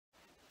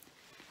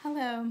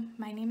Hello,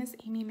 my name is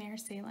Aimee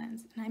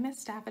Mayer-Salins, and I'm a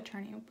staff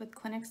attorney with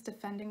Clinic's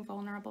Defending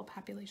Vulnerable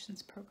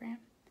Populations program.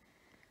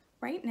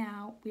 Right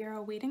now, we are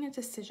awaiting a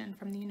decision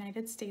from the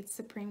United States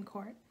Supreme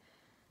Court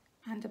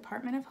on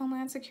Department of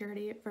Homeland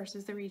Security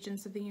versus the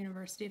Regents of the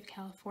University of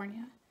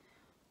California,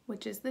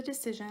 which is the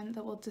decision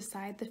that will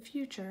decide the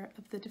future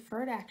of the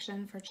Deferred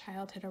Action for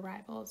Childhood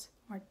Arrivals,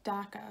 or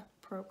DACA,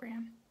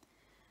 program.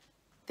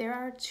 There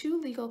are two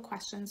legal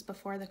questions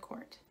before the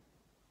court.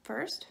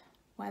 First,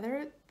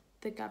 whether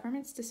the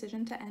government's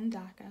decision to end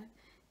DACA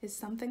is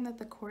something that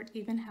the court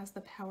even has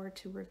the power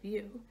to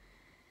review.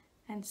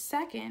 And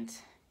second,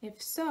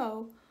 if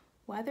so,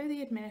 whether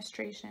the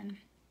administration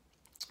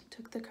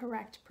took the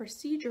correct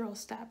procedural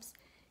steps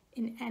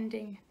in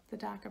ending the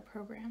DACA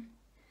program.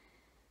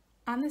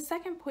 On the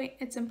second point,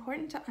 it's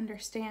important to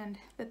understand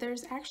that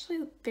there's actually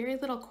very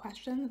little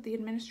question that the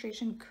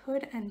administration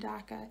could end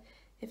DACA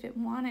if it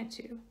wanted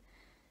to.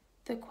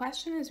 The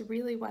question is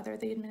really whether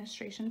the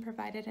administration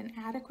provided an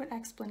adequate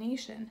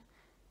explanation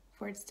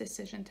for its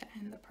decision to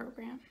end the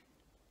program.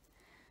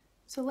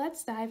 So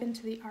let's dive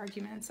into the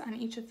arguments on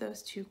each of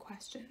those two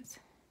questions.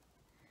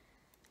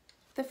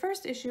 The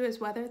first issue is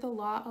whether the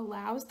law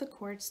allows the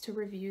courts to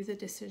review the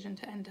decision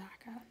to end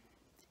DACA.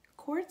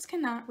 Courts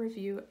cannot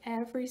review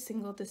every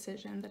single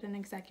decision that an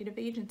executive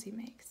agency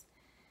makes.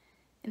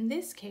 In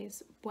this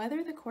case,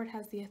 whether the court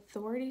has the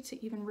authority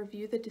to even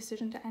review the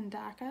decision to end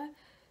DACA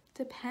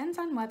depends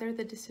on whether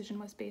the decision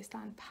was based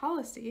on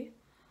policy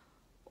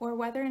or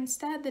whether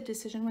instead the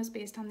decision was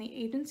based on the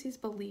agency's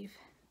belief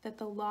that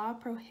the law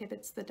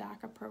prohibits the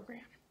DACA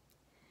program.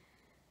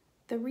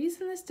 The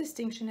reason this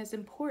distinction is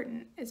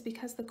important is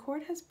because the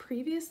court has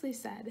previously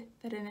said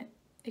that an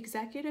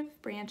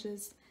executive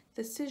branch's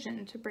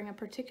decision to bring a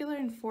particular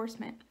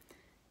enforcement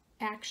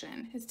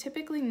action is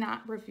typically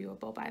not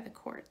reviewable by the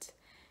courts,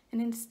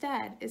 and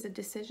instead is a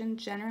decision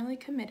generally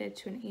committed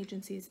to an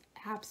agency's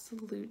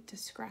absolute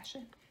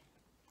discretion.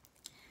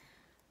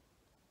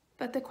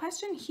 But the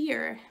question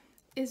here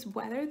is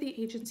whether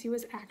the agency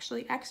was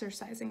actually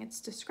exercising its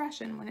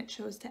discretion when it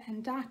chose to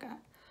end DACA,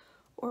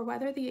 or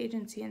whether the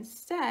agency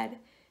instead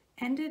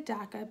ended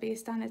DACA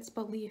based on its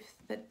belief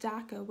that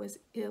DACA was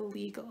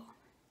illegal.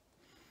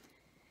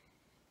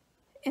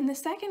 In the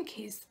second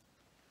case,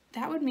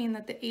 that would mean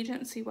that the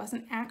agency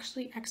wasn't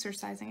actually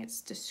exercising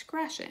its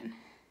discretion.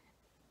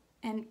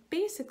 And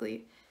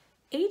basically,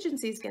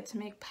 agencies get to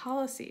make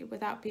policy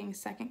without being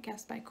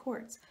second-guessed by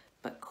courts,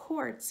 but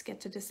courts get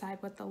to decide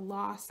what the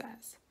law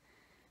says.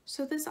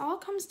 So this all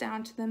comes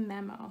down to the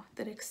memo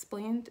that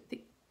explained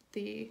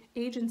the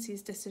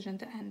agency's decision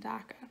to end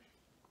DACA.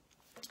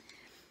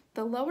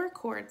 The lower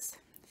courts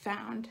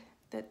found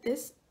that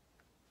this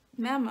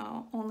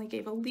memo only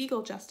gave a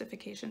legal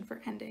justification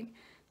for ending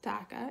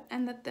DACA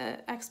and that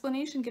the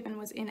explanation given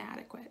was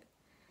inadequate.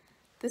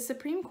 The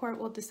Supreme Court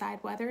will decide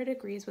whether it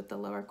agrees with the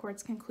lower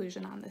court's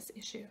conclusion on this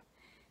issue,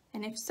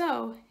 and if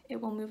so, it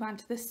will move on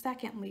to the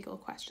second legal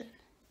question.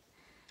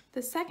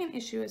 The second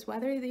issue is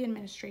whether the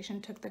administration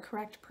took the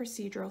correct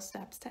procedural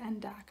steps to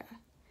end DACA.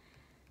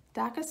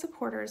 DACA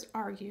supporters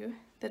argue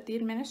that the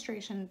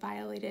administration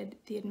violated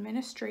the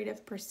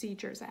Administrative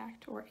Procedures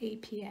Act, or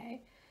APA,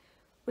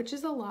 which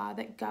is a law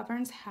that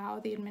governs how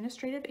the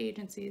administrative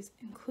agencies,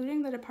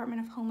 including the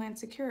Department of Homeland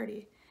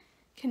Security,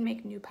 can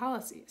make new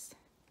policies.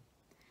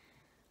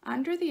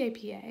 Under the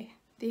APA,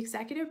 the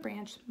executive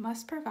branch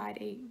must provide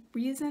a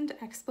reasoned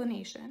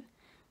explanation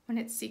when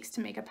it seeks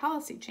to make a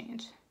policy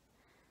change.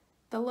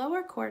 The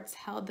lower courts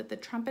held that the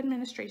Trump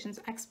administration's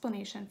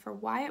explanation for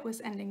why it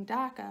was ending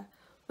DACA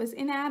was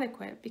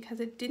inadequate because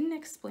it didn't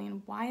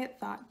explain why it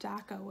thought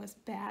DACA was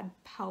bad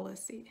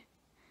policy.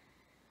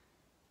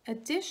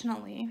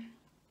 Additionally,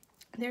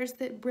 there's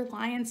the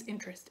reliance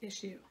interest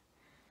issue.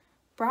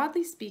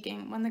 Broadly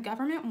speaking, when the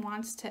government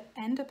wants to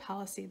end a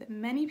policy that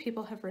many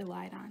people have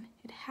relied on,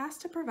 it has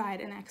to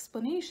provide an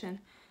explanation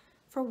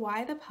for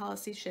why the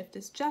policy shift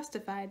is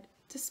justified,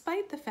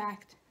 despite the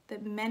fact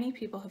that many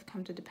people have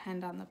come to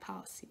depend on the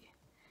policy.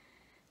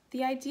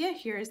 The idea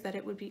here is that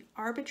it would be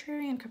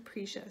arbitrary and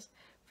capricious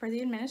for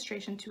the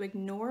administration to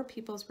ignore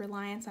people's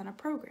reliance on a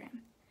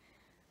program.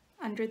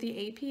 Under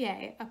the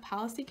APA, a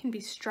policy can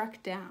be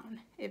struck down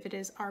if it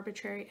is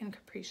arbitrary and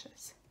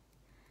capricious.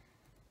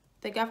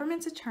 The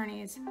government's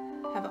attorneys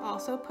have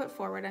also put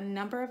forward a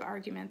number of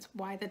arguments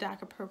why the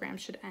DACA program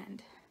should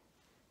end.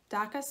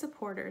 DACA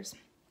supporters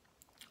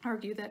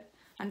argue that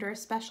under a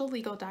special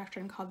legal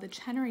doctrine called the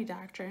Chenery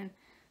Doctrine,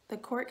 the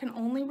court can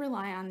only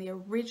rely on the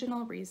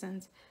original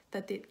reasons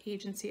that the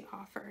agency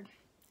offered,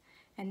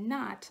 and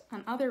not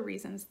on other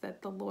reasons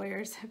that the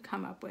lawyers have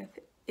come up with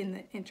in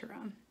the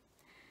interim.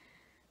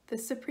 The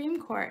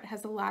Supreme Court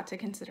has a lot to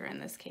consider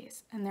in this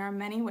case, and there are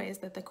many ways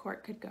that the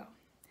court could go.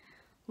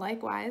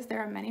 Likewise,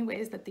 there are many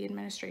ways that the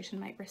administration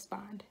might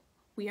respond.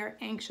 We are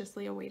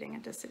anxiously awaiting a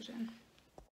decision.